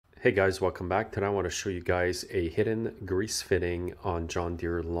Hey guys, welcome back. Today I want to show you guys a hidden grease fitting on John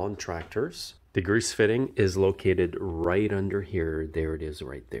Deere lawn tractors. The grease fitting is located right under here. There it is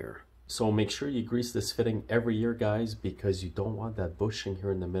right there. So make sure you grease this fitting every year, guys, because you don't want that bushing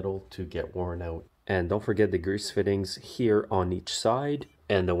here in the middle to get worn out. And don't forget the grease fittings here on each side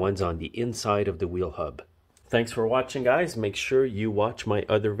and the ones on the inside of the wheel hub. Thanks for watching, guys. Make sure you watch my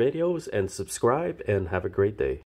other videos and subscribe, and have a great day.